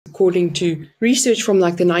according to research from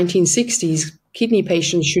like the 1960s, kidney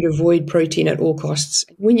patients should avoid protein at all costs.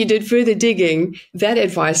 When you did further digging, that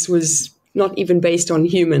advice was not even based on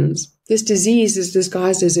humans. This disease is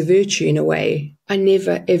disguised as a virtue in a way. I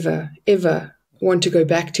never, ever, ever want to go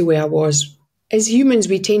back to where I was. As humans,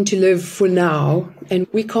 we tend to live for now, and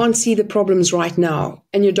we can't see the problems right now.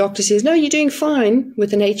 And your doctor says, no, you're doing fine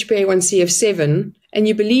with an HbA1c of 7, and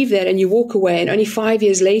you believe that and you walk away, and only 5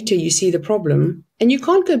 years later you see the problem. And you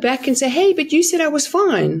can't go back and say, hey, but you said I was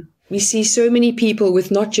fine. We see so many people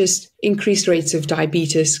with not just increased rates of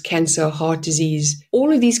diabetes, cancer, heart disease,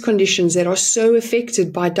 all of these conditions that are so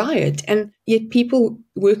affected by diet. And yet people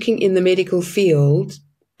working in the medical field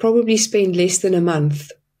probably spend less than a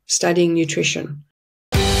month studying nutrition.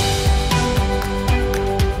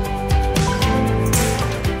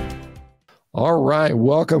 All right.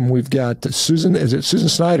 Welcome. We've got Susan. Is it Susan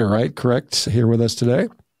Schneider, right? Correct. Here with us today.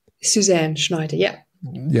 Suzanne Schneider. Yeah.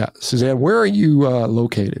 Yeah. Suzanne, where are you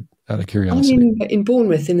located? Out of curiosity. I'm in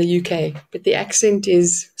Bournemouth in the UK, but the accent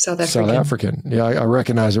is South African. South African. Yeah, I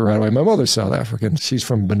recognize it right away. My mother's South African. She's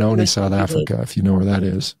from Benoni, South Africa, if you know where that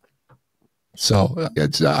is. So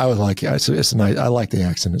I was like, yeah, it's nice. I like the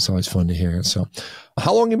accent. It's always fun to hear. So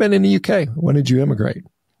how long have you been in the UK? When did you immigrate?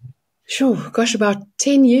 Sure. Gosh, about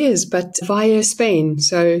 10 years, but via Spain.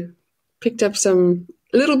 So picked up a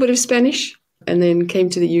little bit of Spanish and then came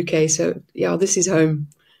to the UK. So yeah, this is home.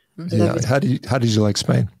 Yeah. How did you like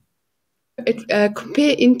Spain?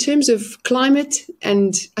 Compare in terms of climate,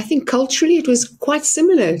 and I think culturally it was quite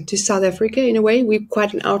similar to South Africa in a way. We're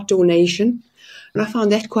quite an outdoor nation, and I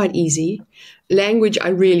found that quite easy. Language, I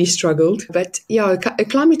really struggled, but yeah,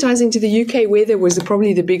 acclimatizing to the UK weather was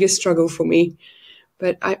probably the biggest struggle for me.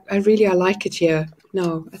 But I like it here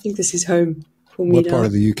now. I think this is home for me. What part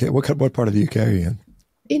of the UK? What part of the UK are you in?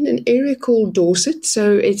 In an area called Dorset,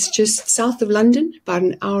 so it's just south of London, about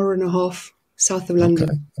an hour and a half. South of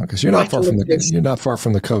London. Okay. So you're not far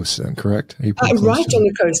from the coast then, correct? Right on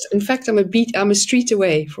the coast. In fact, I'm a street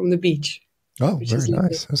away from the beach. Oh, very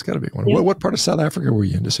nice. That's got to be one. Yeah. What part of South Africa were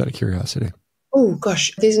you in, just out of curiosity? Oh,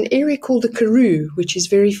 gosh. There's an area called the Karoo, which is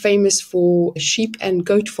very famous for sheep and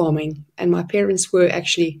goat farming. And my parents were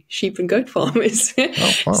actually sheep and goat farmers.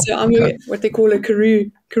 Oh, wow. So I'm what they call a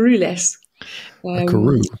Karoo lass.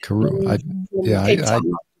 Karoo.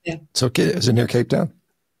 So is it near Cape Town?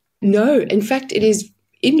 No, in fact, it is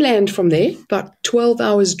inland from there, about 12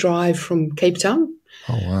 hours drive from Cape Town.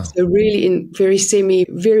 Oh, wow. So really in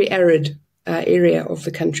very arid area of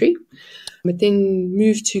the country. But then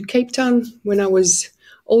moved to Cape Town when I was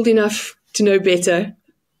old enough to know better,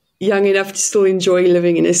 young enough to still enjoy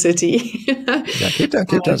living in a city. Yeah, Cape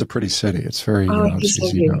Town's a pretty city. It's very,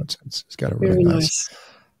 it's got a really nice.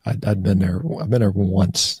 I've been there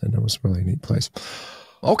once, and it was a really neat place.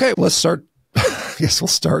 Okay, let's start. I guess we'll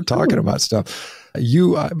start talking about stuff.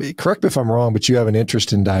 You, correct me if I'm wrong, but you have an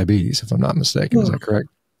interest in diabetes, if I'm not mistaken. Is that correct?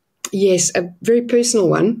 Yes, a very personal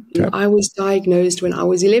one. Okay. I was diagnosed when I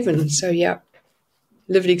was 11. So yeah,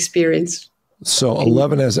 lived experience. So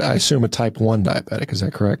 11 as, I assume, a type 1 diabetic. Is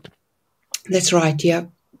that correct? That's right, yeah.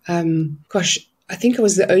 Gosh, I think I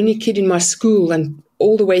was the only kid in my school and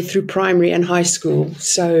all the way through primary and high school.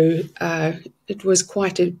 So it was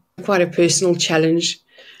quite a personal challenge.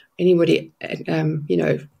 Anybody,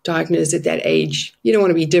 diagnosed at that age, you don't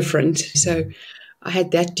want to be different. So I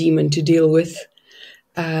had that demon to deal with.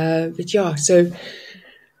 But yeah, so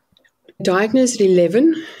diagnosed at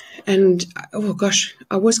 11, and oh gosh,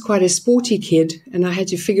 I was quite a sporty kid, and I had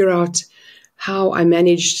to figure out how I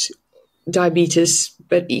managed diabetes,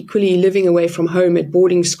 but equally living away from home at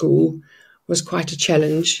boarding school was quite a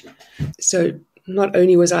challenge. So not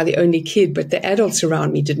only was I the only kid, but the adults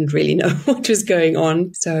around me didn't really know what was going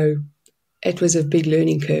on. So it was a big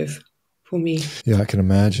learning curve for me. Yeah, I can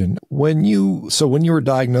imagine. When you were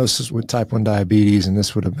diagnosed with type 1 diabetes, and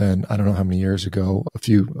this would have been, I don't know how many years ago,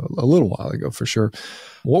 a little while ago for sure,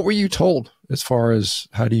 what were you told as far as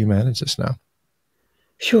how do you manage this now?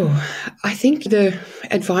 Sure. I think the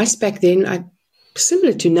advice back then,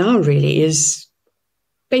 similar to now really, is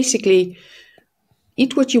basically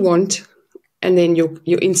eat what you want, and then your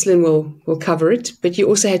insulin will cover it. But you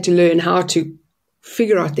also had to learn how to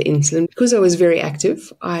figure out the insulin. Because I was very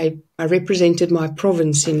active, I represented my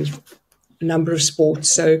province in a number of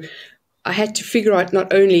sports. So I had to figure out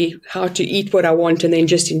not only how to eat what I want and then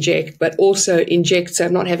just inject, but also inject so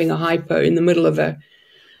I'm not having a hypo in the middle of a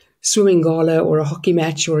swimming gala or a hockey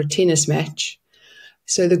match or a tennis match.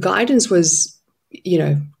 So the guidance was,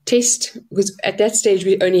 test. Because at that stage,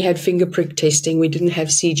 we only had finger prick testing. We didn't have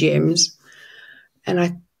CGMs.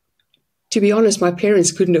 And to be honest, my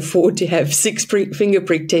parents couldn't afford to have 6 finger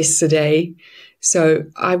prick tests a day. So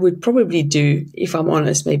I would probably do, if I'm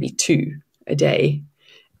honest, maybe 2 a day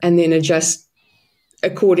and then adjust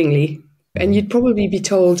accordingly. And you'd probably be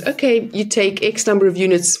told, okay, you take X number of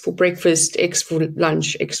units for breakfast, X for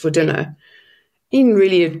lunch, X for dinner. You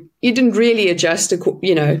didn't really adjust,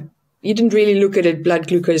 you didn't really look at a blood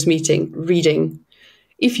glucose reading.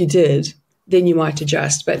 If you did, then you might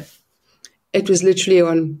adjust. But it was literally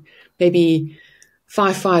on maybe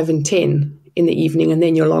 5, 5, and 10 in the evening, and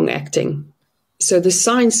then you're long acting. So the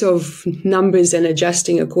science of numbers and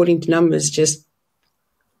adjusting according to numbers just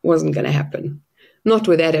wasn't going to happen. Not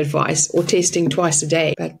with that advice or testing twice a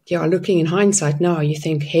day. But yeah, looking in hindsight now, you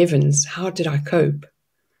think, heavens, how did I cope?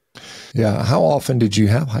 Yeah. How often did you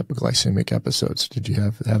have hypoglycemic episodes? Did you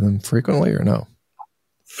have them frequently or no?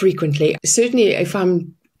 Frequently. Certainly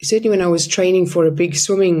when I was training for a big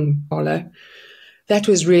swimming parlor, that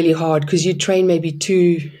was really hard because you'd train maybe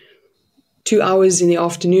two hours in the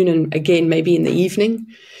afternoon and again maybe in the evening.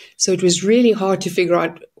 So it was really hard to figure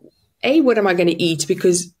out, what am I going to eat?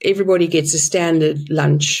 Because everybody gets a standard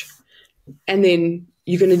lunch and then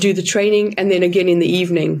you're going to do the training and then again in the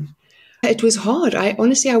evening. It was hard. I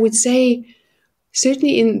would say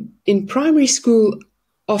certainly in primary school,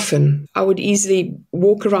 often I would easily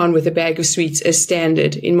walk around with a bag of sweets as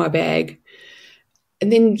standard in my bag.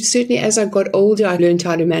 And then certainly as I got older, I learned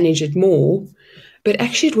how to manage it more. But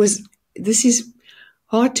actually this is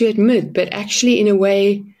hard to admit, but actually in a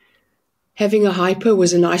way, having a hypo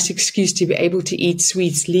was a nice excuse to be able to eat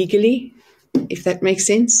sweets legally, if that makes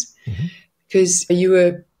sense. Because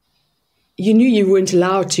you knew you weren't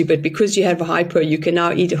allowed to, but because you have a hypo, you can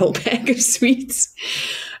now eat a whole bag of sweets.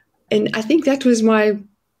 And I think that was my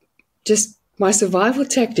survival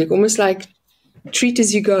tactic, almost like treat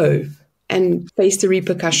as you go and face the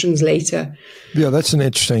repercussions later. Yeah, that's an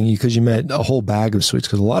interesting, because you meant a whole bag of sweets,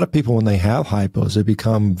 because a lot of people, when they have hypos, they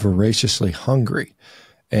become voraciously hungry.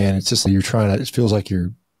 And it's just, it feels like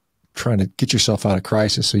you're trying to get yourself out of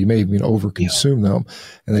crisis. So you may even overconsume them.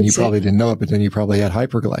 And then you probably didn't know it, but then you probably had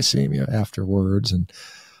hyperglycemia afterwards and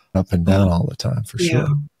up and down all the time for sure.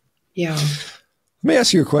 Yeah. Let me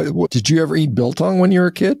ask you a question. Did you ever eat biltong when you were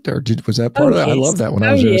a kid? Or was that part of that? Yes. I love that when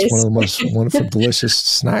I was there. It's one of the most wonderful, delicious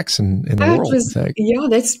snacks in the world, I think. Yeah,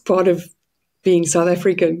 that's part of being South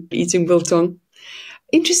African, eating biltong.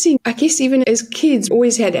 Interesting. I guess even as kids,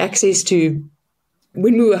 always had access to,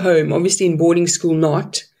 when we were home, obviously in boarding school,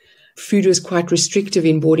 not. Food was quite restrictive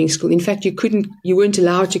in boarding school. In fact, you weren't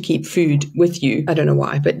allowed to keep food with you. I don't know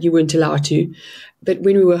why, but you weren't allowed to. But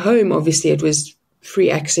when we were home, obviously it was free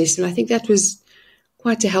access. And I think that was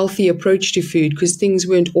quite a healthy approach to food because things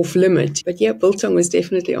weren't off limit. But yeah, biltong was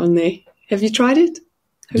definitely on there. Have you tried it?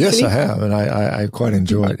 Hopefully? Yes, I have. And I quite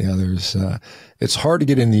enjoy it. Yeah, it's hard to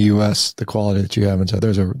get in the U.S., the quality that you have. And so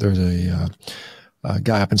there's a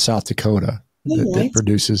guy up in South Dakota that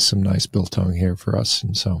produces some nice biltong here for us.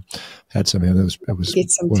 And so had some of those. It was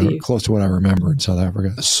close to what I remember in South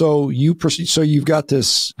Africa. So you've got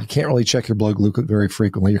this, you can't really check your blood glucose very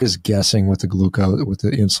frequently. You're just guessing with the glucose, with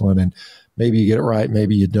the insulin, and maybe you get it right,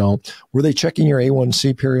 maybe you don't. Were they checking your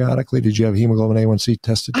A1C periodically? Did you have hemoglobin A1C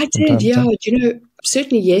tested? I did, yeah.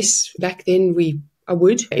 Certainly yes. Back then I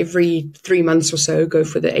would every 3 months or so go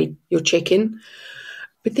for your check-in.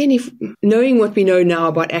 But then knowing what we know now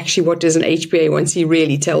about actually what does an HbA1c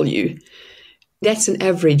really tell you, that's an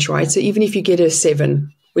average, right? So even if you get a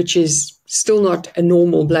 7, which is still not a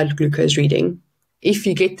normal blood glucose reading, if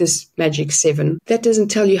you get this magic 7, that doesn't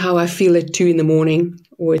tell you how I feel at 2 in the morning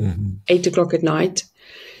or at 8 o'clock at night.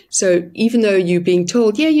 So even though you're being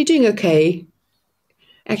told, yeah, you're doing okay,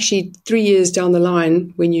 actually 3 years down the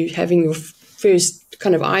line, when you're having your first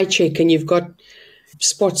kind of eye check and you've got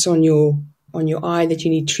spots on your eye that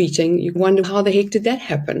you need treating, you wonder how the heck did that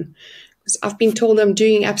happen? Because I've been told I'm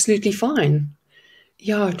doing absolutely fine.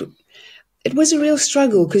 Yeah, it was a real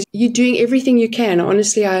struggle because you're doing everything you can.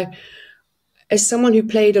 Honestly, as someone who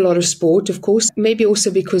played a lot of sport, of course, maybe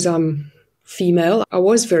also because I'm female, I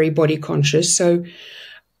was very body conscious. So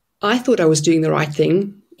I thought I was doing the right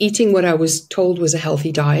thing, eating what I was told was a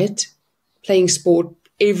healthy diet, playing sport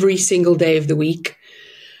every single day of the week.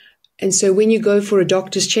 And so when you go for a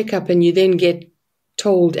doctor's checkup and you then get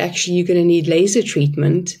told, actually, you're going to need laser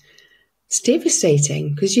treatment, it's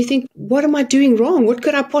devastating because you think, what am I doing wrong? What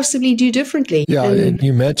could I possibly do differently? Yeah, and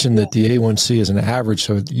you mentioned that the A1C is an average,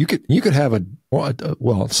 so you could have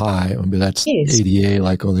it's high, but that's ADA,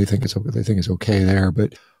 like, they think it's okay there,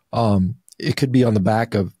 but it could be on the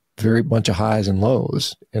back of very bunch of highs and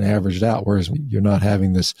lows and averaged out, whereas you're not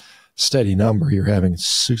having this steady number. You're having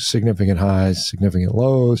significant highs, significant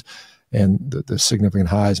lows, and the significant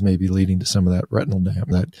highs may be leading to some of that retinal damage,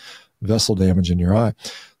 that vessel damage in your eye.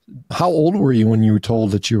 How old were you when you were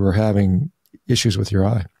told that you were having issues with your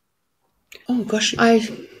eye? Oh, gosh. I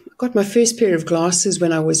got my first pair of glasses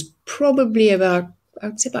when I was probably about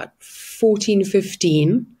 14,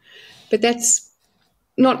 15. But that's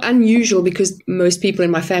not unusual because most people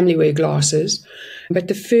in my family wear glasses. But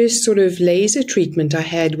the first sort of laser treatment I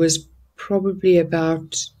had was probably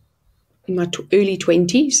about in my early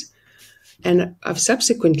 20s. And I've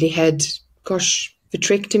subsequently had,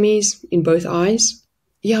 vitrectomies in both eyes.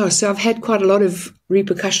 Yeah, so I've had quite a lot of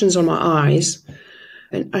repercussions on my eyes.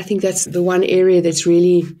 And I think that's the one area that's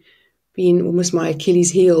really been almost my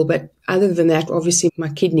Achilles heel. But other than that, obviously my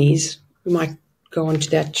kidneys, we might go on to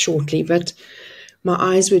that shortly. But my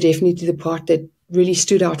eyes were definitely the part that really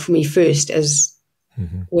stood out for me first as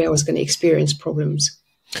where I was going to experience problems.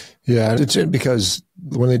 Yeah, it's because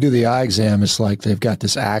when they do the eye exam, it's like they've got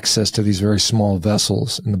this access to these very small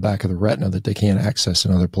vessels in the back of the retina that they can't access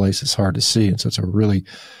in other places. It's hard to see. And so it's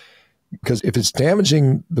because if it's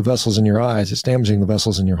damaging the vessels in your eyes, it's damaging the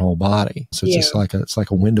vessels in your whole body. So it's just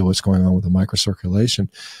like a window what's going on with the microcirculation.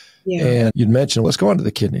 Yeah. And you'd mentioned, let's go on to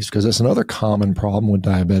the kidneys, because that's another common problem with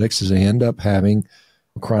diabetics is they end up having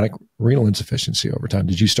chronic renal insufficiency over time.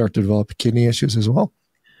 Did you start to develop kidney issues as well?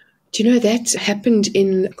 Do you know that happened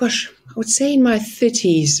I would say in my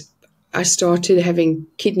 30s, I started having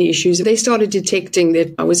kidney issues. They started detecting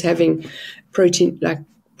that I was having protein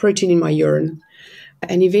in my urine.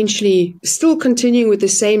 And eventually, still continuing with the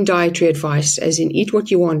same dietary advice, as in eat what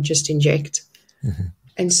you want, just inject. Mm-hmm.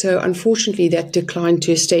 And so, unfortunately, that declined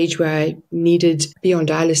to a stage where I needed to be on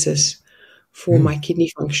dialysis for my kidney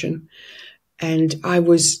function. And I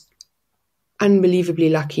was unbelievably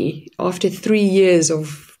lucky. After 3 years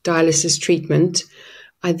of dialysis treatment,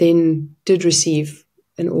 I then did receive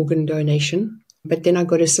an organ donation. But then I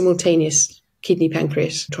got a simultaneous kidney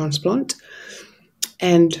pancreas transplant.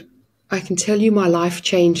 And I can tell you my life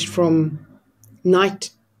changed from night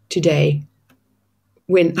to day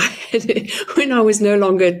when I was no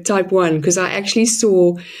longer type 1, because I actually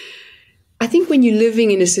saw, I think when you're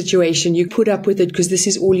living in a situation, you put up with it because this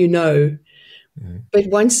is all you know. Mm-hmm. But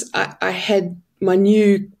once I had my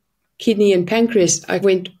new kidney and pancreas, I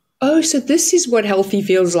went, oh, so this is what healthy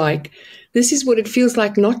feels like. This is what it feels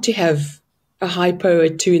like not to have a hypo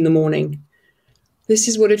at 2 a.m. This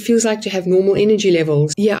is what it feels like to have normal energy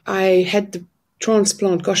levels. Yeah, I had the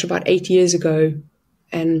transplant, about 8 years ago,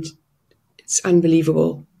 and it's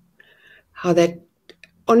unbelievable how that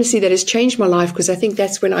has changed my life, because I think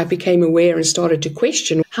that's when I became aware and started to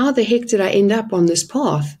question, how the heck did I end up on this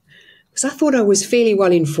path? Because I thought I was fairly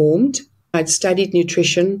well informed. I'd studied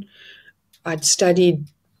nutrition. I'd studied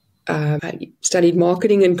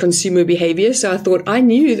marketing and consumer behavior. So I thought I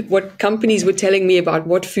knew what companies were telling me about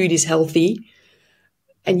what food is healthy.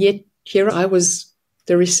 And yet here I was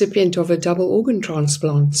the recipient of a double organ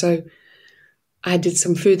transplant. So I did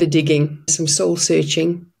some further digging, some soul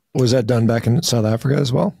searching. Was that done back in South Africa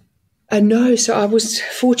as well? No. So I was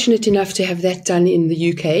fortunate enough to have that done in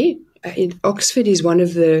the UK. Oxford is one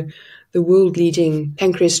of the world-leading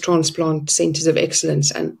pancreas transplant centres of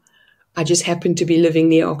excellence. And I just happened to be living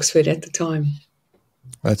near Oxford at the time.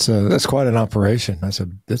 That's quite an operation. That's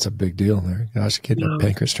a big deal there. Gosh, getting a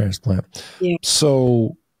pancreas transplant. Yeah.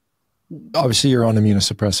 So obviously you're on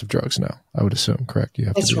immunosuppressive drugs now, I would assume, correct? You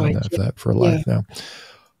have to be on that for life now.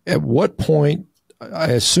 At what point, I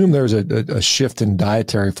assume there's a shift in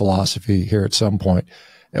dietary philosophy here at some point.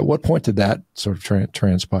 At what point did that sort of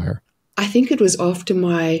transpire? I think it was after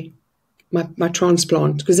my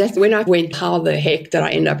transplant, because that's when I went, how the heck did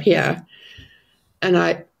I end up here?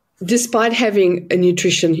 And despite having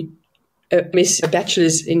a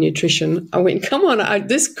bachelor's in nutrition, I went, come on,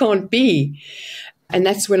 this can't be. And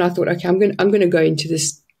that's when I thought, okay, I'm going to go into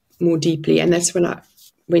this more deeply. And that's when I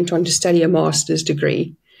went on to study a master's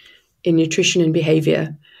degree in Nutrition and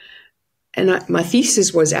Behaviour. And my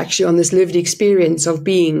thesis was actually on this lived experience of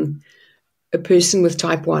being a person with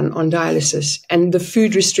type 1 on dialysis and the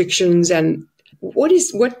food restrictions and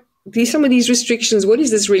some of these restrictions, what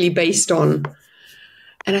is this really based on?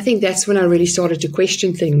 And I think that's when I really started to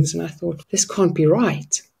question things, and I thought, this can't be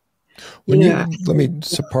right.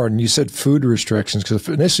 Pardon, you said food restrictions, because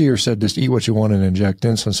initially you said just eat what you want and inject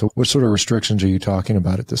insulin. So what sort of restrictions are you talking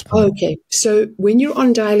about at this point? Okay. So when you're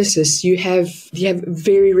on dialysis, you have a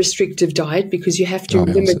very restrictive diet because you have to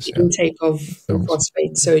limit the intake of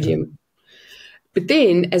phosphate, sodium. But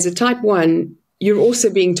then as a type 1, you're also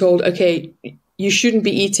being told, okay, you shouldn't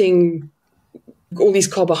be eating all these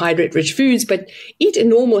carbohydrate-rich foods, but eat a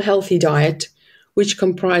normal, healthy diet, which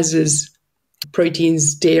comprises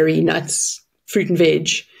proteins, dairy, nuts, fruit and veg.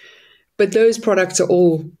 But those products are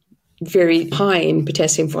all very high in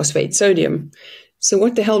potassium, phosphate, sodium. so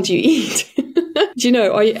what the hell do you eat? Do you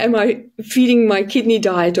know, am I feeding my kidney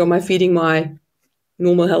diet or am I feeding my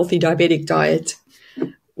normal healthy diabetic diet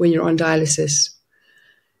when you're on dialysis?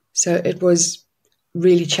 So it was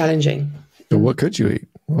really challenging. So what could you eat?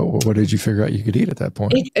 What did you figure out you could eat at that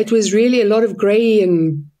point? It was really a lot of gray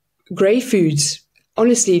foods.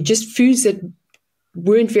 Honestly, just foods that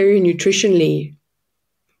weren't very nutritionally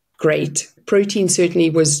great. Protein certainly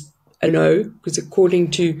was a no, because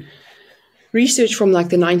according to research from like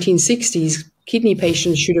the 1960s, kidney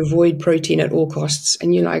patients should avoid protein at all costs.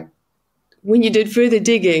 And you're like, when you did further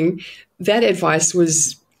digging, that advice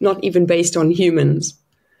was not even based on humans.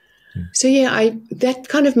 So yeah, that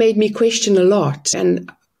kind of made me question a lot. And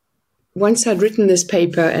once I'd written this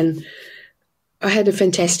paper, and I had a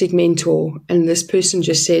fantastic mentor, and this person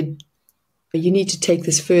just said, you need to take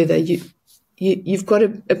this further. You've got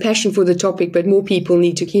a passion for the topic, but more people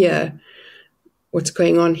need to hear what's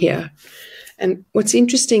going on here. And what's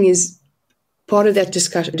interesting is part of that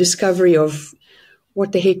discovery of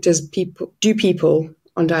what the heck do people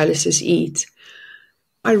on dialysis eat.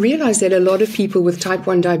 I realized that a lot of people with type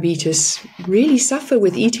 1 diabetes really suffer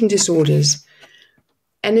with eating disorders.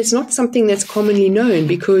 And it's not something that's commonly known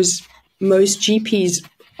because most GPs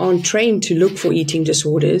aren't trained to look for eating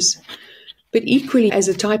disorders. But equally, as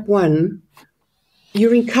a type 1,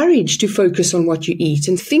 you're encouraged to focus on what you eat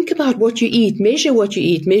and think about what you eat, measure what you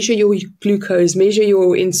eat, measure your glucose, measure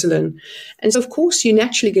your insulin. And so, of course, you're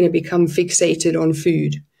naturally going to become fixated on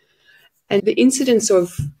food. And the incidence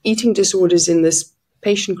of eating disorders in this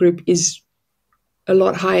patient group is a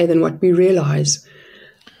lot higher than what we realize.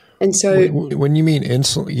 And so when you mean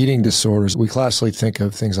eating disorders, we classically think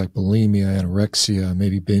of things like bulimia, anorexia,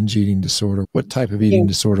 maybe binge eating disorder. What type of eating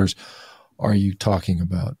disorders are you talking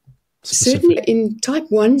about? Certainly in type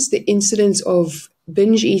 1s, the incidence of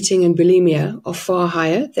binge eating and bulimia are far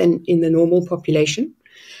higher than in the normal population.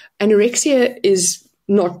 Anorexia is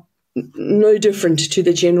no different to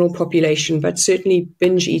the general population, but certainly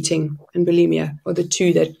binge eating and bulimia are the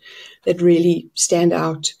two that really stand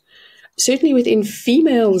out. Certainly within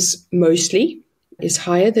females mostly is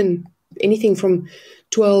higher than anything from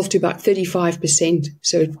 12 to about 35%.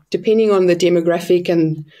 So depending on the demographic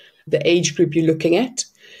and the age group you're looking at,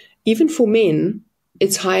 even for men,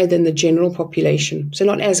 it's higher than the general population. So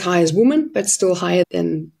not as high as women, but still higher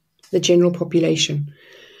than the general population.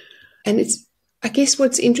 And I guess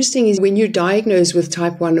what's interesting is when you're diagnosed with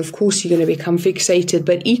type 1, of course, you're going to become fixated.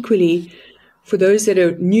 But equally, for those that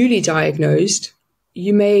are newly diagnosed,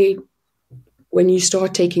 you may, when you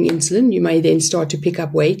start taking insulin, you may then start to pick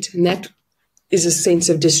up weight. And that is a sense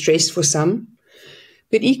of distress for some.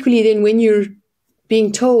 But equally, then when you're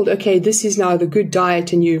being told, okay, this is now the good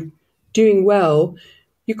diet and you're doing well,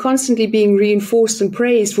 you're constantly being reinforced and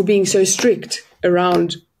praised for being so strict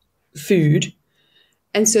around food.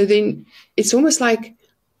 And so then it's almost like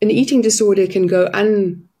an eating disorder can go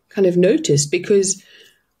kind of noticed because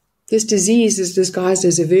this disease is disguised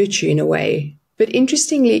as a virtue in a way. But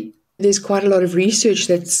interestingly, there's quite a lot of research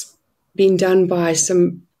that's been done by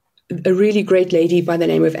a really great lady by the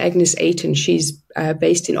name of Agnes Ayton. She's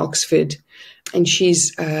based in Oxford, and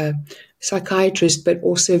she's a psychiatrist, but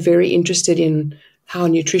also very interested in how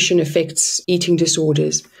nutrition affects eating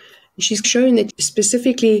disorders. And she's shown that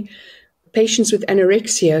specifically patients with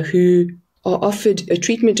anorexia who are offered a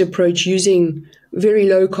treatment approach using very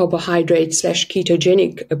low carbohydrate /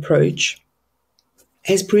 ketogenic approach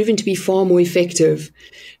has proven to be far more effective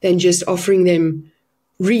than just offering them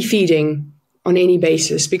refeeding on any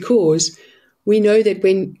basis, because we know that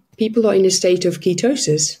when people are in a state of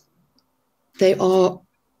ketosis, they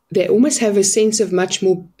almost have a sense of much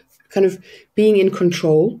more kind of being in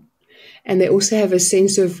control, and they also have a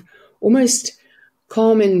sense of almost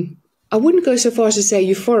calm, and I wouldn't go so far as to say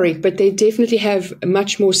euphoric, but they definitely have a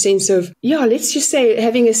much more sense of, let's just say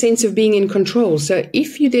having a sense of being in control. So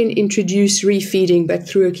if you then introduce refeeding, but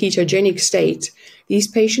through a ketogenic state, these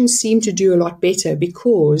patients seem to do a lot better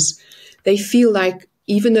because they feel like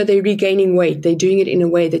even though they're regaining weight, they're doing it in a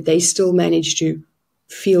way that they still manage to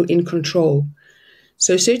feel in control.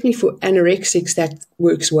 So certainly for anorexics, that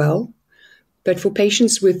works well. But for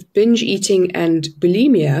patients with binge eating and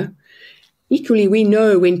bulimia, equally, we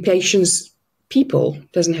know when people,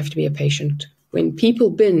 doesn't have to be a patient, when people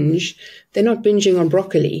binge, they're not binging on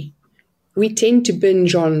broccoli. We tend to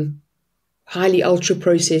binge on highly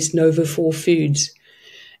ultra-processed Nova-4 foods.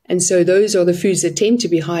 And so those are the foods that tend to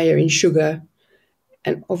be higher in sugar,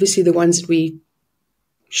 and obviously the ones that we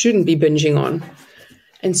shouldn't be binging on.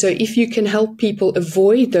 And so if you can help people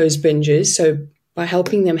avoid those binges, so by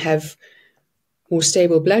helping them have more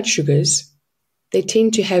stable blood sugars, they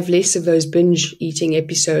tend to have less of those binge eating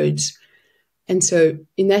episodes And so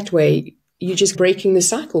in that way, you're just breaking the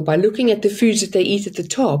cycle. By looking at the foods that they eat at the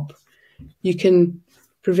top, you can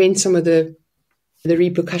prevent some of the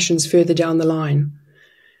repercussions further down the line.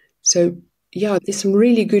 So, yeah, there's some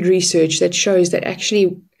really good research that shows that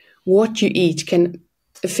actually what you eat can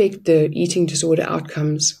affect the eating disorder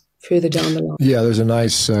outcomes further down the line. Yeah, there's a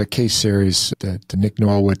nice case series that Nick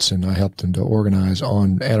Norwitz and I helped him to organize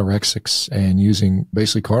on anorexics and using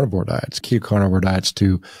basically carnivore diets, keto carnivore diets,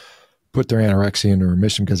 to put their anorexia into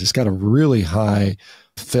remission, because it's got a really high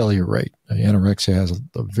failure rate. Anorexia has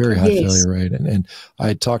a very high failure rate. And I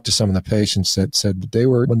had talked to some of the patients that said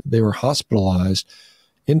that when they were hospitalized,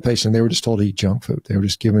 inpatient, they were just told to eat junk food. They were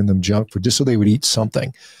just giving them junk food just so they would eat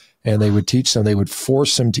something. And they would teach them, they would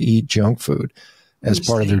force them to eat junk food as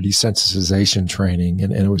part of their desensitization training.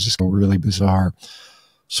 And it was just a really bizarre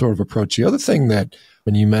sort of approach. The other thing that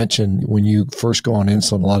when you mentioned, when you first go on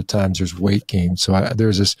insulin, a lot of times there's weight gain. So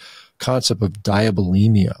there's this concept of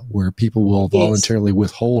diabulimia, where people will voluntarily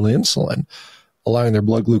withhold insulin, allowing their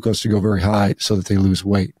blood glucose to go very high so that they lose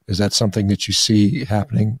weight. Is that something that you see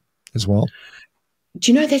happening as well?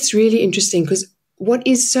 Do you know, that's really interesting, because what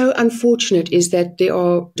is so unfortunate is that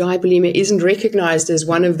diabulimia isn't recognized as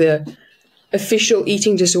one of the official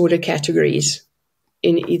eating disorder categories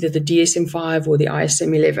in either the DSM-5 or the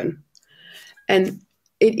ISM-11. And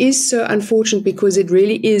it is so unfortunate because it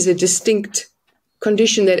really is a distinct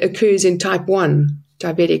condition that occurs in type 1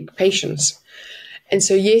 diabetic patients. And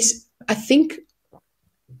so, yes, I think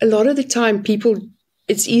a lot of the time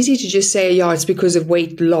it's easy to just say, yeah, it's because of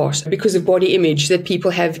weight loss, because of body image that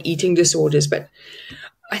people have eating disorders. But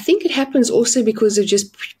I think it happens also because of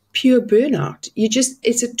just pure burnout.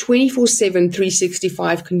 It's a 24/7,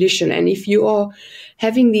 365 condition. And if you are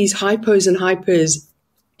having these hypos and hypers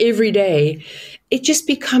every day, it just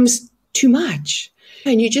becomes too much.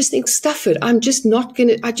 And you just think, stuff it. I'm just not going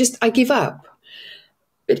to, I give up.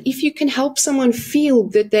 But if you can help someone feel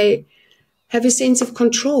that they have a sense of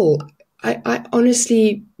control, I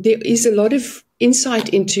honestly, there is a lot of insight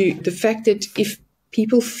into the fact that if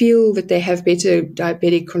people feel that they have better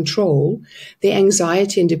diabetic control, their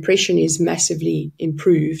anxiety and depression is massively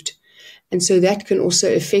improved. And so that can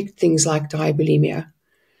also affect things like diabulimia.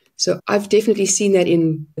 So I've definitely seen that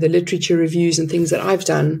in the literature reviews and things that I've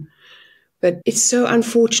done. But it's so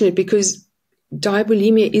unfortunate because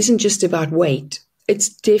diabulimia isn't just about weight. It's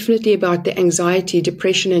definitely about the anxiety,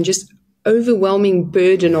 depression, and just overwhelming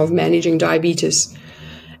burden of managing diabetes.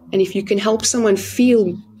 And if you can help someone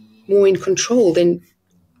feel more in control, then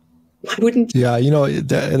why wouldn't you? Yeah,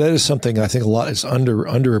 that is something I think a lot is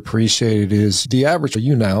underappreciated is the average.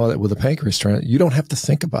 You now with a pancreas transplant, you don't have to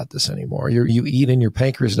think about this anymore. You eat and your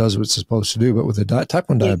pancreas does what it's supposed to do. But with a type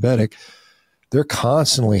 1 diabetic, they're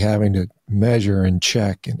constantly having to measure and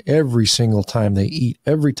check, and every single time they eat,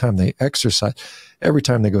 every time they exercise, every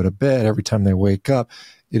time they go to bed, every time they wake up,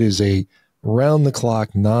 it is a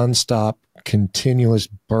round-the-clock, nonstop, continuous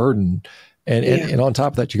burden. And on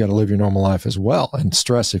top of that, you got to live your normal life as well. And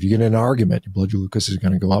stress, if you get in an argument, your blood glucose is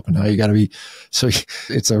going to go up, and now you got to be, so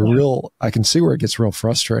it's I can see where it gets real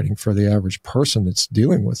frustrating for the average person that's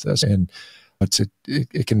dealing with this. And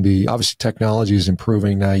it can be, obviously technology is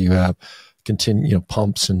improving. Now you have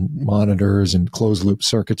pumps and monitors and closed loop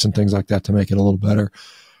circuits and things like that to make it a little better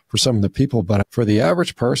for some of the people. But for the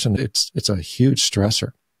average person, it's a huge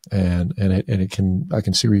stressor. And I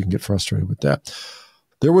can see where you can get frustrated with that.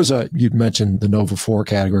 There was you'd mentioned the NOVA4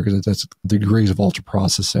 category because that's the degrees of ultra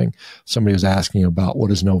processing. Somebody was asking about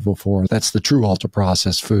what is NOVA4. That's the true ultra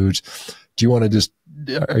processed foods. Do you want to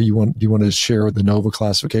do you want to share the NOVA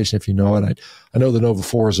classification if you know it? I know the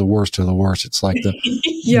NOVA4 is the worst of the worst. It's like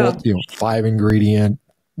the 5 ingredient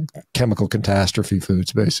chemical catastrophe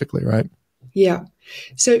foods, basically, right? Yeah.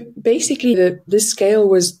 So basically this scale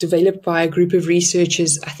was developed by a group of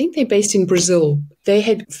researchers. I think they're based in Brazil. They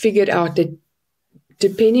had figured out that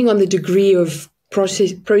depending on the degree of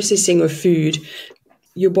processing of food,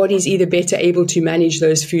 your body's either better able to manage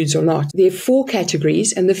those foods or not. There are 4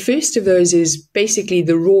 categories, and the first of those is basically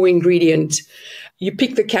the raw ingredient. You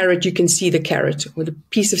pick the carrot, you can see the carrot. Or the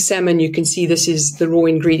piece of salmon, you can see this is the raw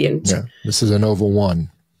ingredient. Yeah, this is a NOVA1.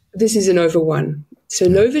 This is a NOVA1. So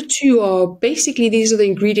NOVA2 are basically, these are the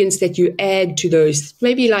ingredients that you add to those,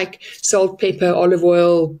 maybe like salt, pepper, olive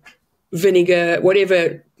oil, vinegar,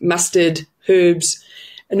 whatever, mustard, herbs.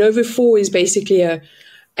 And NOVA4 is basically a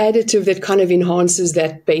additive that kind of enhances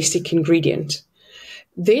that basic ingredient.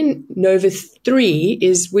 Then NOVA3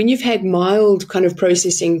 is when you've had mild kind of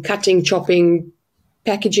processing, cutting, chopping,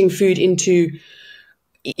 packaging food into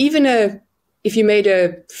even if you made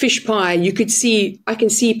a fish pie, I can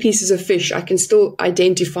see pieces of fish. I can still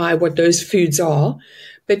identify what those foods are,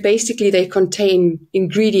 but basically they contain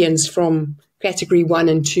ingredients from category 1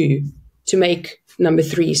 and 2 to make number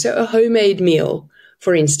 3. So a homemade meal,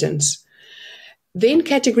 for instance. Then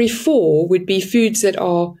category 4 would be foods that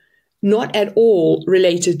are not at all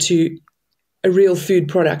related to a real food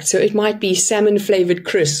product. So it might be salmon flavored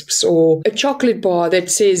crisps or a chocolate bar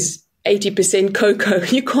that says 80% cocoa.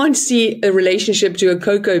 You can't see a relationship to a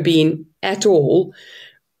cocoa bean at all.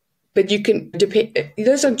 But you can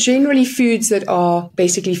those are generally foods that are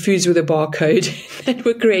basically foods with a barcode that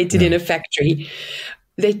were created in a factory.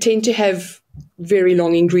 They tend to have very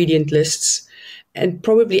long ingredient lists and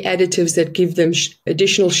probably additives that give them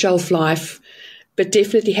additional shelf life, but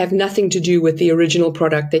definitely have nothing to do with the original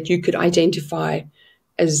product that you could identify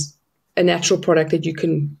as a natural product that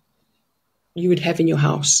you would have in your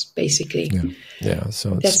house, basically. Yeah.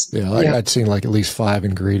 So I'd seen like at least 5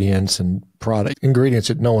 ingredients and ingredients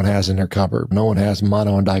that no one has in their cupboard. No one has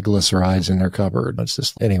mono and diglycerides in their cupboard. That's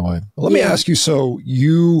just, anyway. Let me ask you, so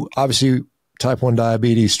you obviously type 1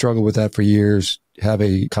 diabetes, struggled with that for years, have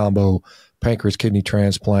a combo pancreas kidney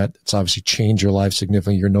transplant. It's obviously changed your life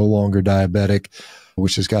significantly. You're no longer diabetic,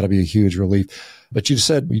 which has got to be a huge relief. But you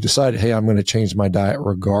decided, hey, I'm going to change my diet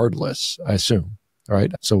regardless, I assume.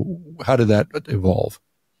 Right. So how did that evolve?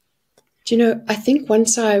 Do you know, I think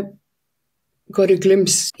once I got a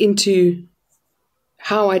glimpse into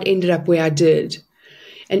how I'd ended up where I did,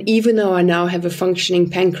 and even though I now have a functioning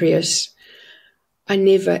pancreas, I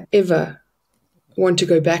never, ever want to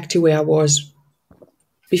go back to where I was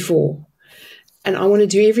before. And I want to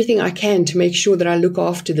do everything I can to make sure that I look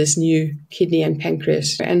after this new kidney and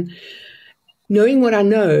pancreas. And knowing what I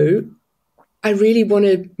know, I really want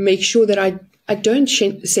to make sure that I don't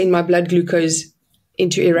send my blood glucose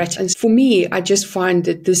into erratic. And for me, I just find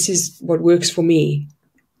that this is what works for me.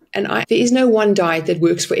 And there is no one diet that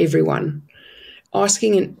works for everyone.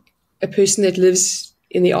 Asking a person that lives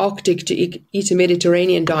in the Arctic to eat a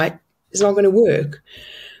Mediterranean diet is not going to work.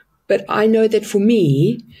 But I know that for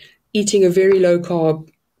me, eating a very low-carb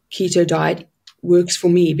keto diet works for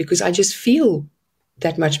me because I just feel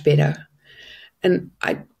that much better. And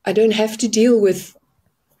I don't have to deal with,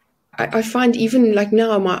 I find even like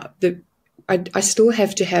now, I still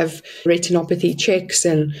have to have retinopathy checks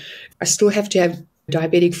and I still have to have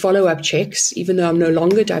diabetic follow-up checks, even though I'm no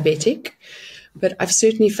longer diabetic. But I've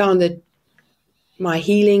certainly found that my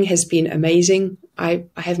healing has been amazing. I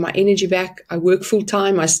have my energy back. I work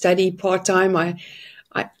full-time. I study part-time.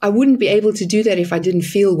 I wouldn't be able to do that if I didn't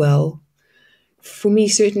feel well. For me,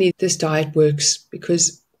 certainly this diet works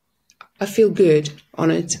because I feel good on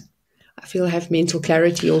it. I feel I have mental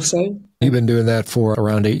clarity also. You've been doing that for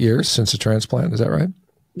around 8 years since the transplant. Is that right?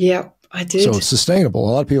 Yeah, I did. So it's sustainable.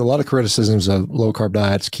 A lot of criticisms of low-carb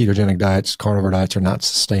diets, ketogenic diets, carnivore diets are not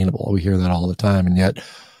sustainable. We hear that all the time. And yet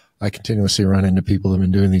I continuously run into people that have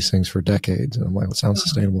been doing these things for decades. And I'm like, well, it sounds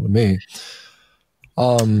sustainable to me.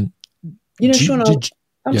 Shawn,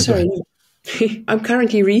 I'm sorry. I'm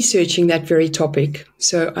currently researching that very topic.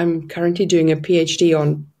 So I'm currently doing a PhD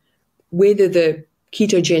on whether the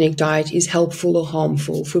ketogenic diet is helpful or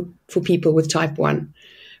harmful for people with type 1,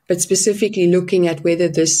 but specifically looking at whether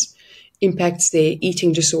this impacts their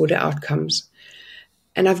eating disorder outcomes.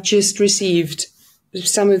 And I've just received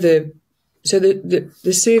some of the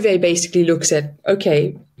survey basically looks at,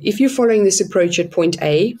 okay, if you're following this approach at point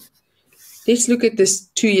A, let's look at this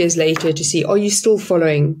 2 years later to see, are you still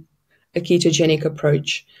following a ketogenic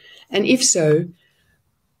approach? And if so,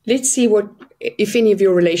 let's see if any of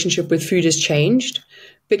your relationship with food has changed.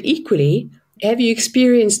 But equally, have you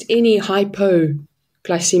experienced any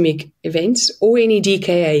hypoglycemic events or any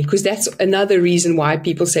DKA? Because that's another reason why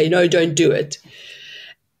people say, no, don't do it.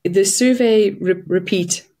 The survey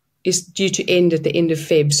repeat is due to end at the end of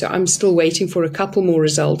Feb. So I'm still waiting for a couple more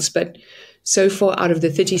results. But so far, out of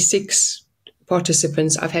the 36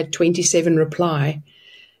 participants, I've had 27 reply.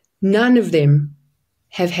 None of them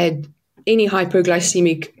have had any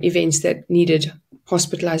hypoglycemic events that needed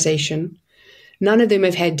hospitalization. None of them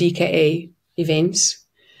have had DKA events.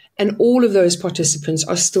 And all of those participants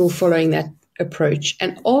are still following that approach.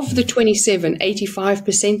 And of the 27,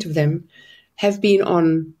 85% of them have been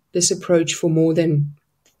on this approach for more than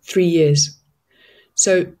 3 years.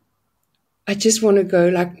 So I just want to go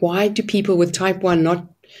like, why do people with type 1 not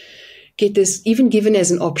get this even given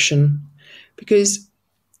as an option? Because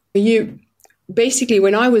basically,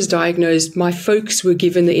 when I was diagnosed, my folks were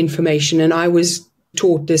given the information and I was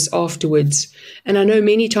taught this afterwards. And I know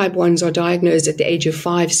many type 1s are diagnosed at the age of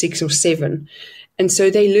 5, 6, or 7. And so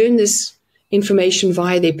they learn this information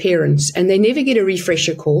via their parents and they never get a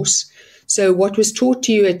refresher course. So what was taught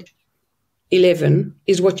to you at 11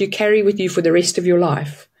 is what you carry with you for the rest of your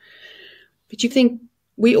life. But you think,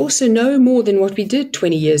 we also know more than what we did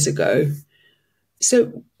 20 years ago.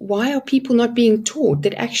 So why are people not being taught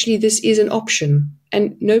that actually this is an option?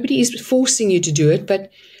 And nobody is forcing you to do it,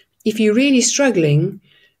 but if you're really struggling,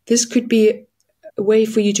 this could be a way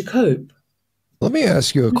for you to cope. Let me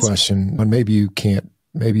ask you a question, and maybe you can't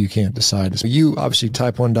decide this. You obviously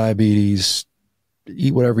type 1 diabetes,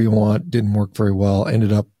 eat whatever you want, didn't work very well,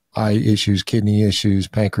 ended up eye issues, kidney issues,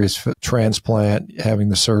 pancreas transplant, having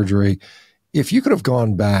the surgery. If you could have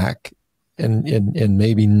gone back and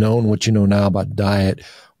maybe known what you know now about diet,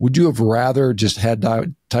 would you have rather just had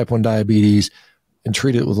type 1 diabetes and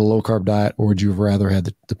treated it with a low-carb diet, or would you have rather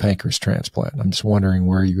had the pancreas transplant? I'm just wondering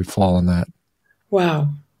where you would fall on that. Wow.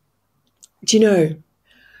 Do you know,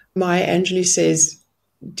 Maya Angelou says,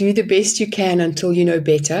 do the best you can until you know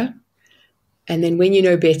better. And then when you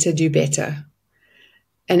know better, do better.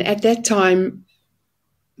 And at that time,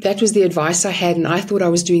 that was the advice I had, and I thought I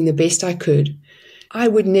was doing the best I could. I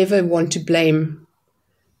would never want to blame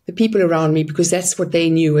the people around me because that's what they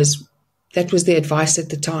knew, that was their advice at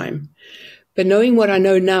the time. But knowing what I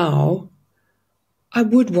know now, I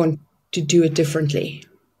would want to do it differently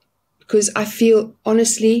because I feel,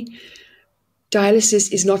 honestly,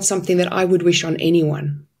 dialysis is not something that I would wish on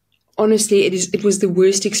anyone. Honestly, it was the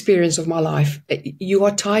worst experience of my life. You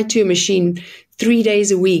are tied to a machine 3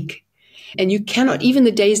 days a week, and you cannot, even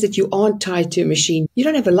the days that you aren't tied to a machine, you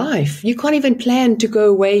don't have a life. You can't even plan to go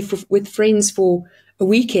away with friends for a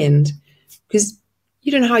weekend because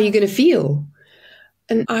you don't know how you're going to feel.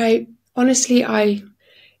 And honestly,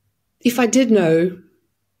 if I did know,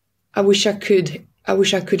 I wish I could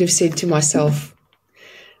have said to myself,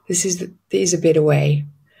 there's a better way.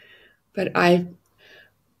 But I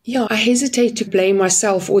hesitate to blame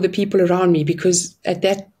myself or the people around me because at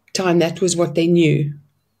that time, that was what they knew.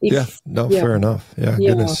 Fair enough. Yeah,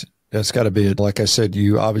 goodness. That's got to be it. Like I said,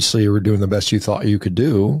 you obviously were doing the best you thought you could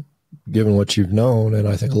do, given what you've known. And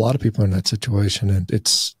I think a lot of people are in that situation. And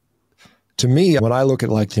it's, to me, when I look at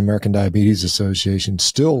like the American Diabetes Association,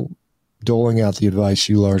 still doling out the advice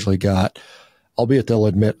you largely got, albeit they'll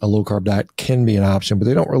admit a low-carb diet can be an option, but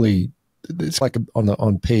they don't really, it's like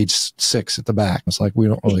on page 6 at the back. It's like we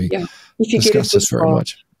don't really discuss this very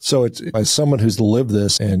much. So it's, as someone who's lived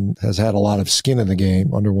this and has had a lot of skin in the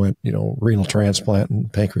game, underwent, renal transplant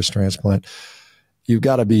and pancreas transplant,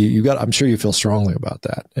 I'm sure you feel strongly about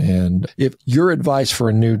that. And if your advice for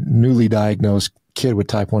a newly diagnosed kid with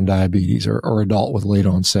type 1 diabetes or adult with late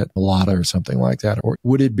onset melata or something like that, or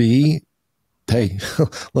would it be, hey,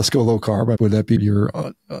 let's go low carb? Would that be your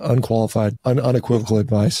unqualified, unequivocal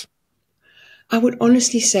advice? I would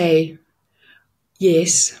honestly say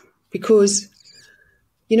yes, because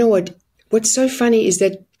you know what's so funny is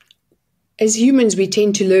that as humans, we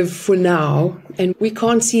tend to live for now and we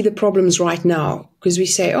can't see the problems right now because we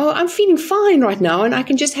say, oh, I'm feeling fine right now and I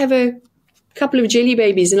can just have a couple of jelly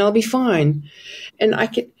babies and I'll be fine.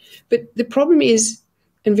 But the problem is,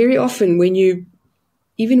 and very often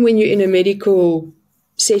even when you're in a medical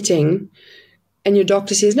setting and your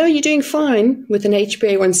doctor says, no, you're doing fine with an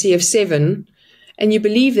HbA1c of 7, and you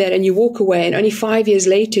believe that and you walk away and only 5 years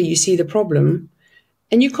later you see the problem,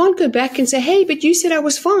 and you can't go back and say, hey, but you said I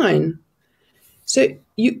was fine. So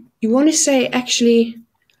you want to say, actually,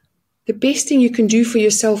 the best thing you can do for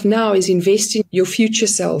yourself now is invest in your future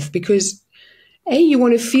self because, A, you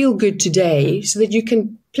want to feel good today so that you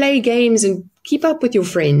can play games and keep up with your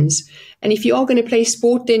friends. And if you are going to play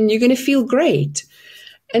sport, then you're going to feel great.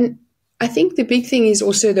 And I think the big thing is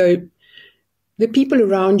also, though, the people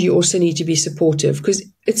around you also need to be supportive because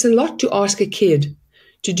it's a lot to ask a kid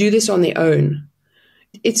to do this on their own.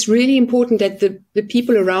 It's really important that the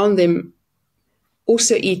people around them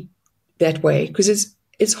also eat that way because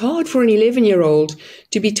it's hard for an 11-year-old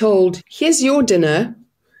to be told, here's your dinner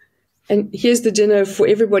and here's the dinner for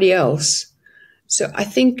everybody else. So I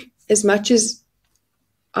think as much as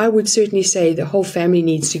I would certainly say the whole family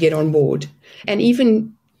needs to get on board. And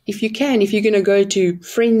even if you're going to go to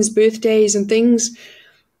friends' birthdays and things,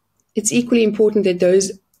 it's equally important that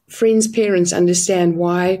those friends' parents understand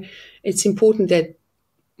why it's important that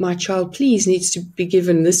my child, please, needs to be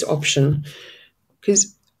given this option.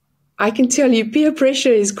 Because I can tell you peer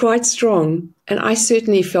pressure is quite strong. And I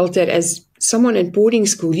certainly felt that as someone at boarding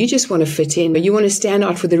school, you just want to fit in, but you want to stand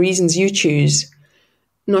out for the reasons you choose,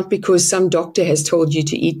 not because some doctor has told you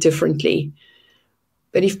to eat differently.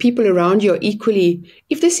 But if people around you are equally,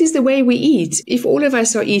 if this is the way we eat, if all of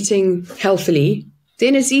us are eating healthily,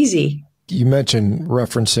 then it's easy. You mentioned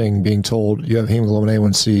referencing being told you have hemoglobin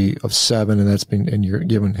A1C of 7 and you're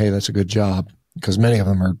given, hey, that's a good job, because many of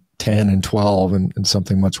them are 10 and 12 and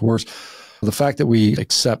something much worse. The fact that we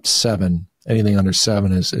accept 7 anything under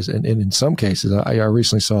 7 is and in some cases, I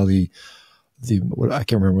recently saw what I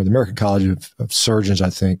can't remember, the American College of Surgeons, I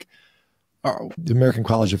think, the American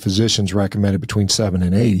College of Physicians recommended between 7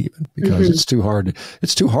 and 8 even, because it's too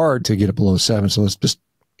hard to get it below 7. So let's just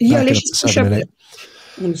back it up to 7 and 8.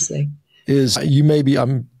 Honestly.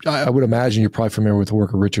 I would imagine you're probably familiar with the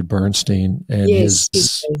work of Richard Bernstein, and he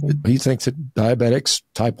thinks that diabetics,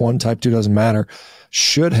 type 1, type 2, doesn't matter,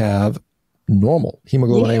 should have normal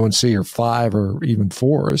hemoglobin A1C or 5 or even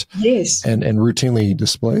 4s. Yes. And routinely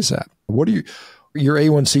displays that. What do your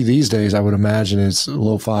A1C these days, I would imagine, is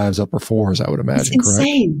low 5s, upper 4s, I would imagine, it's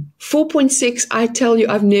insane. 4.6, I tell you,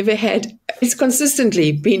 I've never had, it's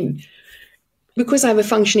consistently been, because I have a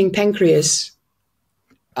functioning pancreas,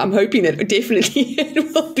 I'm hoping that definitely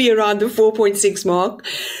it will be around the 4.6 mark.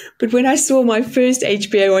 But when I saw my first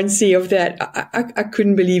HbA1c of that, I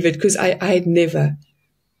couldn't believe it, because I had never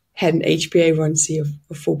had an HbA1c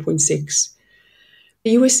of 4.6.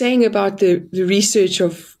 You were saying about the research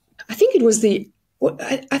of, I think it was the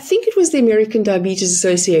American Diabetes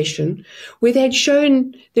Association, where they had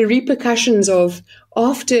shown the repercussions of,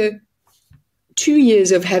 after 2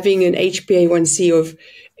 years of having an HbA1c of,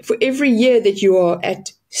 for every year that you are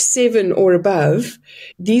at 7 or above,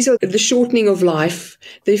 these are the shortening of life,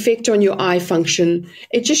 the effect on your eye function.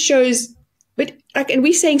 It just shows, and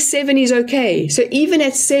we're saying 7 is okay. So even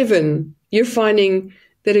at 7, you're finding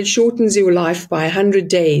that it shortens your life by 100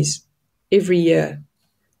 days every year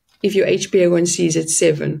if your HbA1c is at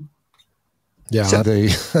 7. Yeah, so,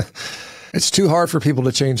 it's too hard for people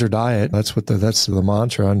to change their diet. That's the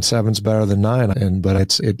mantra. And 7's better than 9.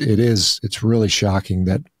 But it's really shocking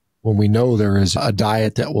that when we know there is a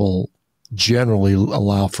diet that will generally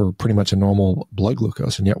allow for pretty much a normal blood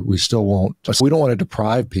glucose, and yet we still won't. We don't want to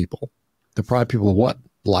deprive people. Deprive people of what?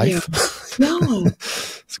 Life? Yeah. No.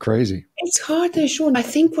 It's crazy. It's hard though, Shawn. I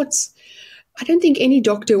don't think any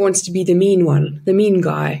doctor wants to be the mean one, the mean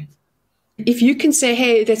guy. If you can say,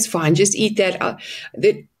 hey, that's fine, just eat that,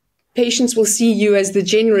 the patients will see you as the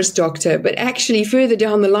generous doctor. But actually, further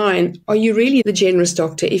down the line, are you really the generous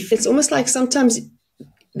doctor? If it's almost like sometimes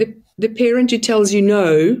the parent who tells you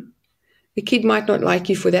no, the kid might not like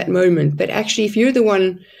you for that moment. But actually, if you're the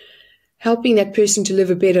one helping that person to live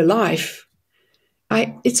a better life,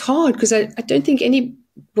 it's hard, because I don't think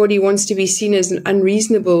anybody wants to be seen as an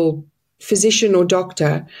unreasonable physician or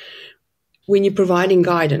doctor when you're providing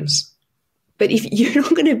guidance. But if you're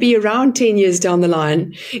not going to be around 10 years down the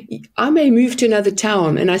line, I may move to another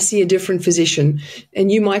town and I see a different physician,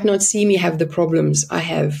 and you might not see me have the problems I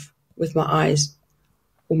have with my eyes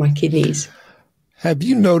or my kidneys. Have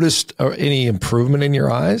you noticed any improvement in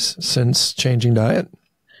your eyes since changing diet?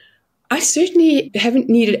 I certainly haven't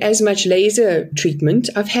needed as much laser treatment.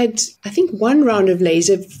 I've had, I think, 1 round of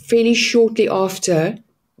laser fairly shortly after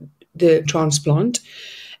the transplant.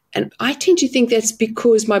 And I tend to think that's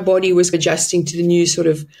because my body was adjusting to the new sort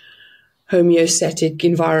of homeostatic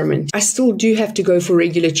environment. I still do have to go for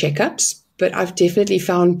regular checkups, but I've definitely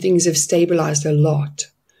found things have stabilized a lot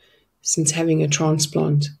since having a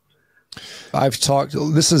transplant.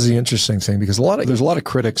 This is the interesting thing, because there's a lot of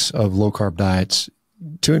critics of low carb diets,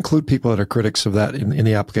 to include people that are critics of that in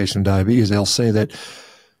the application of diabetes. They'll say that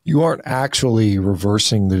you aren't actually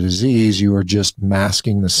reversing the disease. You are just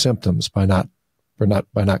masking the symptoms by not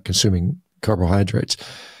consuming carbohydrates.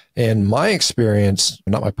 And my experience,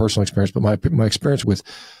 not my personal experience, but my experience with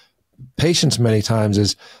patients many times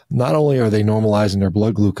is, not only are they normalizing their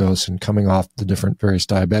blood glucose and coming off the different various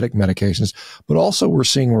diabetic medications, but also we're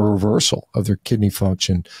seeing a reversal of their kidney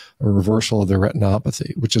function, a reversal of their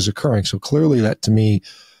retinopathy, which is occurring. So clearly that, to me,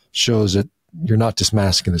 shows that you're not just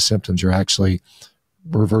masking the symptoms, you're actually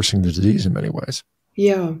reversing the disease in many ways.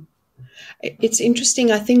 Yeah. It's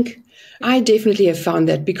interesting. I think I definitely have found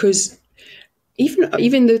that, because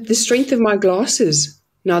even the strength of my glasses,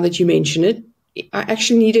 now that you mention it, I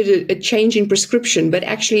actually needed a change in prescription, but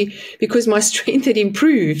actually because my strength had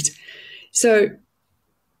improved. So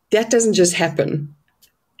that doesn't just happen.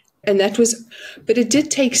 But it did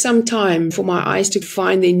take some time for my eyes to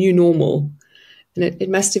find their new normal. And it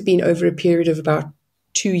must have been over a period of about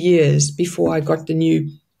 2 years before I got the new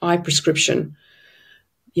eye prescription.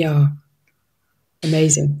 Yeah.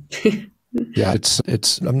 Amazing. Yeah,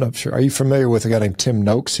 I'm not sure. Are you familiar with a guy named Tim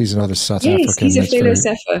Noakes? He's another South African. Yes, he's a fellow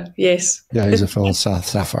Sapper. Yes. Yeah, he's a fellow South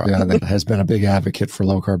Sapper. Yeah, that has been a big advocate for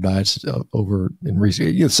low carb diets over in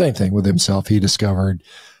recent. The same thing with himself. He discovered,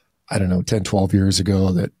 10, 12 years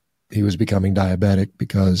ago that he was becoming diabetic,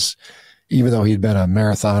 because even though he'd been a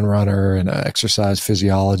marathon runner and an exercise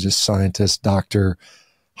physiologist, scientist, doctor,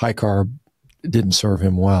 high carb didn't serve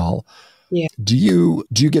him well. Yeah. Do you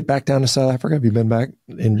get back down to South Africa? Have you been back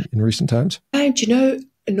in recent times?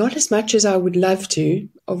 Not as much as I would love to.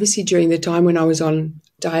 Obviously, during the time when I was on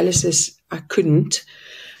dialysis, I couldn't.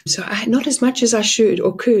 So not as much as I should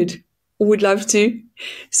or could or would love to.